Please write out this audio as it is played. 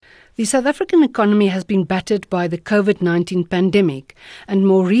The South African economy has been battered by the COVID-19 pandemic, and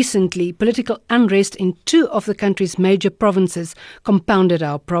more recently, political unrest in two of the country's major provinces compounded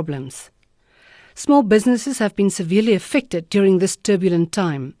our problems. Small businesses have been severely affected during this turbulent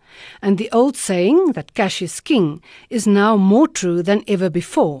time, and the old saying that cash is king is now more true than ever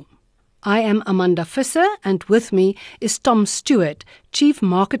before. I am Amanda Visser, and with me is Tom Stewart, Chief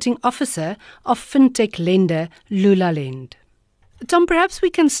Marketing Officer of fintech lender Lulalend. Tom, perhaps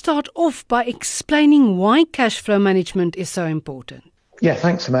we can start off by explaining why cash flow management is so important. Yeah,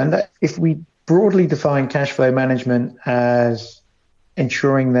 thanks, Amanda. If we broadly define cash flow management as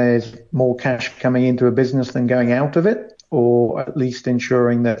ensuring there's more cash coming into a business than going out of it, or at least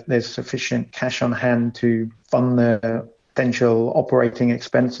ensuring that there's sufficient cash on hand to fund the potential operating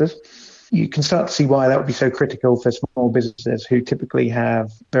expenses, you can start to see why that would be so critical for small businesses who typically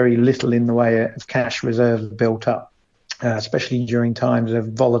have very little in the way of cash reserves built up. Especially during times of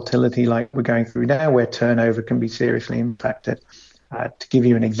volatility like we're going through now, where turnover can be seriously impacted. To give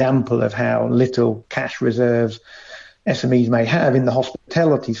you an example of how little cash reserves SMEs may have in the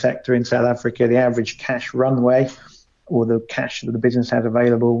hospitality sector in South Africa, the average cash runway, or the cash that the business has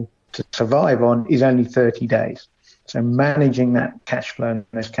available to survive on, is only 30 days. So managing that cash flow and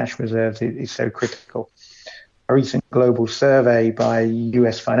those cash reserves is so critical. A recent global survey by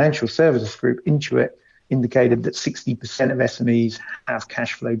US financial services group Intuit indicated that 60% of SMEs have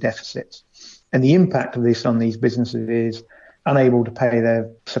cash flow deficits. And the impact of this on these businesses is unable to pay their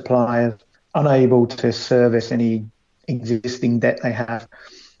suppliers, unable to service any existing debt they have,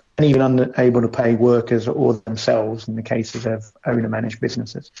 and even unable to pay workers or themselves in the cases of owner-managed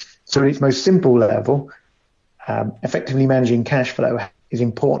businesses. So at its most simple level, effectively managing cash flow is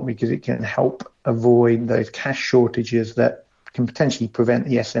important because it can help avoid those cash shortages that can potentially prevent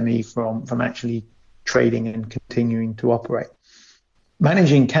the SME from actually trading and continuing to operate.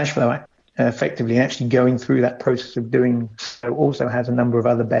 Managing cash flow effectively, actually going through that process of doing so, also has a number of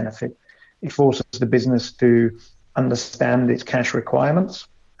other benefits. It forces the business to understand its cash requirements,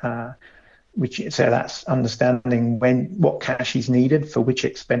 so that's understanding what cash is needed for which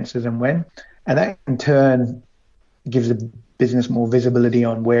expenses and when. And that in turn gives the business more visibility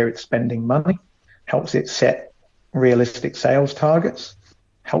on where it's spending money, helps it set realistic sales targets,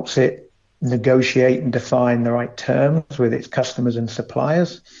 helps it negotiate and define the right terms with its customers and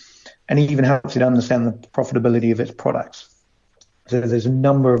suppliers, and even helps it understand the profitability of its products. So there's a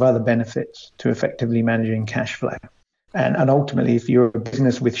number of other benefits to effectively managing cash flow. And ultimately, if you're a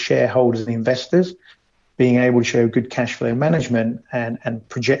business with shareholders and investors, being able to show good cash flow management and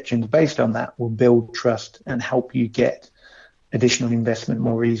projections based on that will build trust and help you get additional investment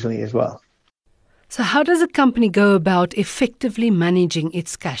more easily as well. So how does a company go about effectively managing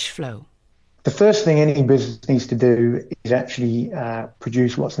its cash flow? The first thing any business needs to do is actually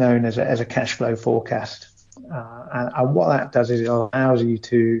produce what's known as a cash flow forecast. And what that does is it allows you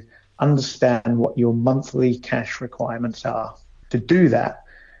to understand what your monthly cash requirements are. To do that,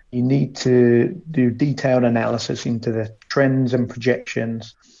 you need to do detailed analysis into the trends and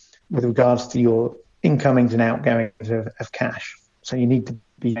projections with regards to your incomings and outgoings of cash. So you need to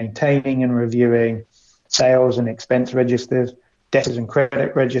be maintaining and reviewing sales and expense registers, debtors and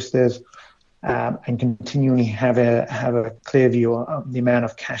credit registers, and continually have a clear view of the amount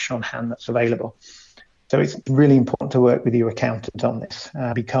of cash on hand that's available. So it's really important to work with your accountant on this.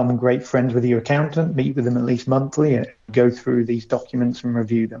 Become great friends with your accountant, meet with them at least monthly, and go through these documents and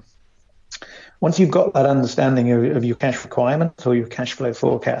review them. Once you've got that understanding of your cash requirements or your cash flow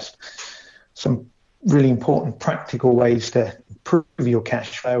forecast, some really important practical ways to improve your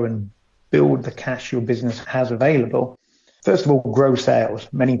cash flow and build the cash your business has available. First of all, grow sales.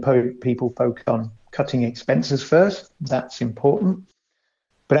 Many people focus on cutting expenses first. That's important.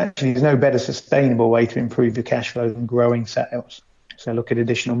 But actually, there's no better sustainable way to improve your cash flow than growing sales. So look at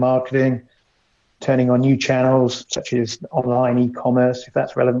additional marketing, turning on new channels, such as online e-commerce, if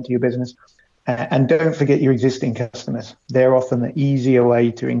that's relevant to your business. And don't forget your existing customers. They're often the easier way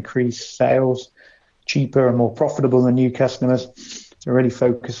to increase sales, cheaper and more profitable than new customers. So really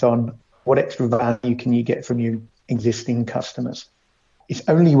focus on what extra value can you get from your existing customers. It's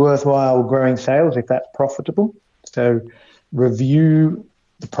only worthwhile growing sales if that's profitable. So review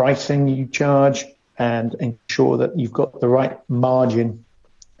the pricing you charge and ensure that you've got the right margin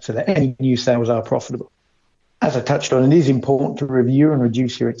so that any new sales are profitable. As I touched on, it is important to review and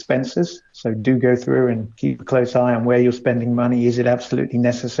reduce your expenses. So do go through and keep a close eye on where you're spending money. Is it absolutely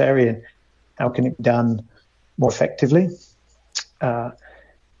necessary, and how can it be done more effectively?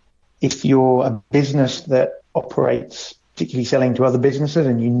 If you're a business that operates particularly selling to other businesses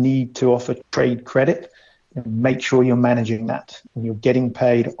and you need to offer trade credit, make sure you're managing that and you're getting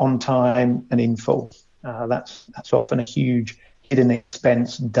paid on time and in full. That's often a huge hidden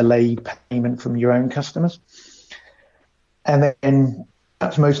expense, delayed payment from your own customers. And then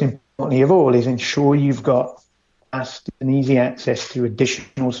perhaps most importantly of all is ensure you've got fast and easy access to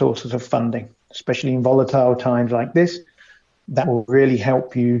additional sources of funding, especially in volatile times like this. That will really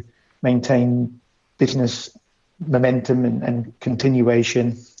help you maintain business momentum and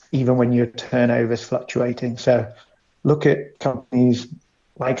continuation, even when your turnover is fluctuating. So look at companies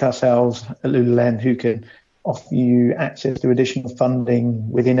like ourselves at Lululemon who can offer you access to additional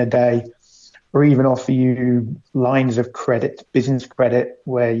funding within a day, or even offer you lines of credit, business credit,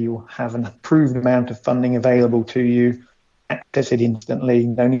 where you have an approved amount of funding available to you, access it instantly,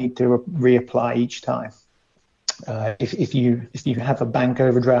 no need to reapply each time. If you have a bank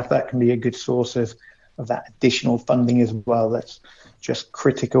overdraft, that can be a good source of that additional funding as well. That's just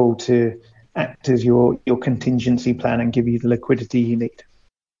critical to act as your contingency plan and give you the liquidity you need.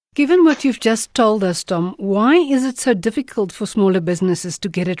 Given what you've just told us, Tom, why is it so difficult for smaller businesses to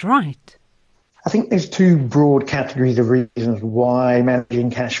get it right? I think there's two broad categories of reasons why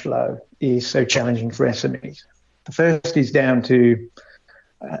managing cash flow is so challenging for SMEs. The first is down to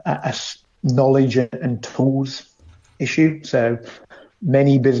a knowledge and tools issue. So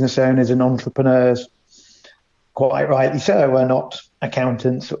many business owners and entrepreneurs, quite rightly so, are not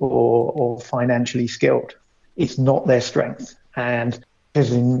accountants or financially skilled. It's not their strength. And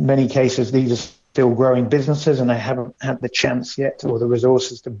because in many cases, these are still growing businesses and they haven't had the chance yet or the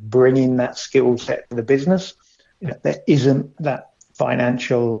resources to bring in that skill set to the business, there isn't that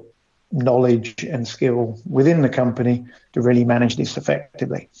financial knowledge and skill within the company to really manage this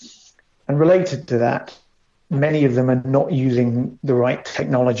effectively. And related to that, many of them are not using the right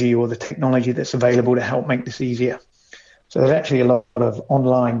technology or the technology that's available to help make this easier. So there's actually a lot of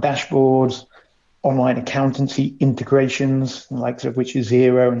online dashboards, online accountancy integrations, the likes of which is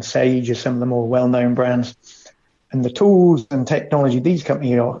Xero and Sage are some of the more well-known brands. And the tools and technology these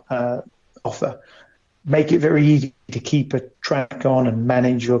companies offer make it very easy to keep a track on and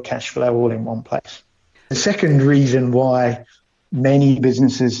manage your cash flow all in one place. The second reason why many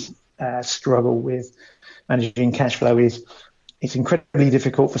businesses struggle with managing cash flow is it's incredibly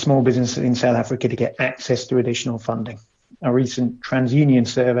difficult for small businesses in South Africa to get access to additional funding. A recent TransUnion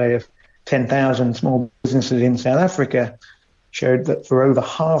survey of 10,000 small businesses in South Africa showed that for over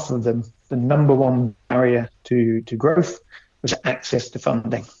half of them, the number one barrier to growth was access to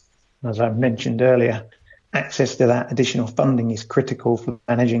funding. As I mentioned earlier, access to that additional funding is critical for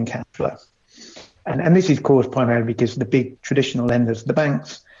managing cash flow. And this is caused primarily because the big traditional lenders, the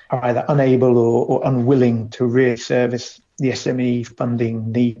banks, are either unable or unwilling to really service the SME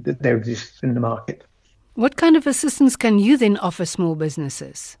funding need that there exists in the market. What kind of assistance can you then offer small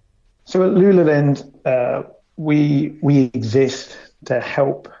businesses? So at Lululemon, we exist to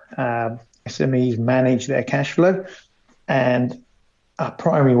help SMEs manage their cash flow, and our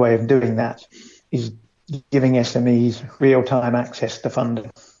primary way of doing that is giving SMEs real-time access to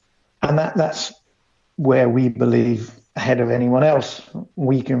funding. And that's where we believe, ahead of anyone else,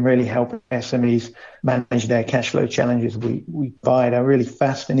 we can really help SMEs manage their cash flow challenges. We provide a really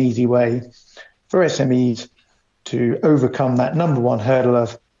fast and easy way for SMEs to overcome that number one hurdle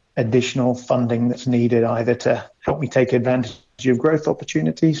of additional funding that's needed, either to help me take advantage of growth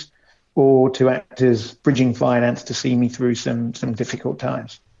opportunities or to act as bridging finance to see me through some difficult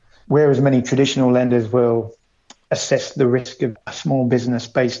times. Whereas many traditional lenders will assess the risk of a small business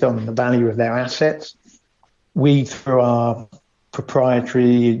based on the value of their assets, we, through our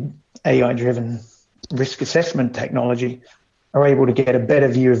proprietary AI-driven risk assessment technology, are able to get a better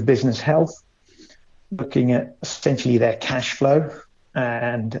view of business health, looking at essentially their cash flow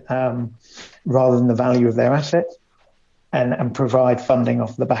and rather than the value of their assets, and provide funding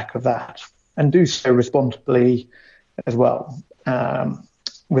off the back of that, and do so responsibly as well,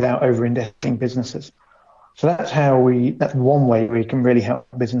 without over-indexing businesses. So that's one way we can really help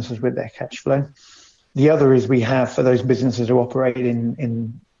businesses with their cash flow. The other is we have, for those businesses who operate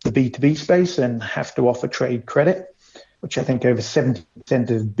in the B2B space and have to offer trade credit, which I think over 70%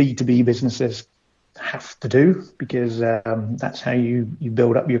 of B2B businesses have to do, because that's how you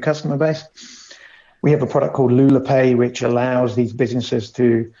build up your customer base. We have a product called LulaPay, which allows these businesses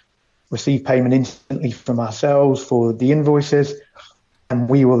to receive payment instantly from ourselves for the invoices, and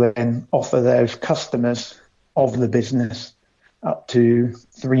we will then offer those customers of the business up to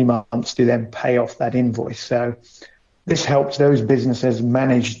 3 months to then pay off that invoice. So this helps those businesses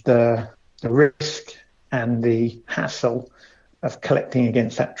manage the risk and the hassle of collecting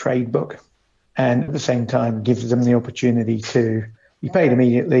against that trade book, and at the same time gives them the opportunity to be paid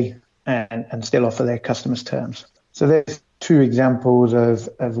immediately and still offer their customers terms. So there's two examples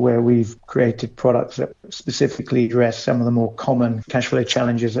of where we've created products that specifically address some of the more common cash flow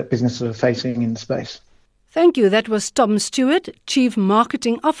challenges that businesses are facing in the space. Thank you. That was Tom Stewart, Chief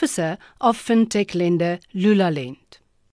Marketing Officer of fintech lender Lulalen.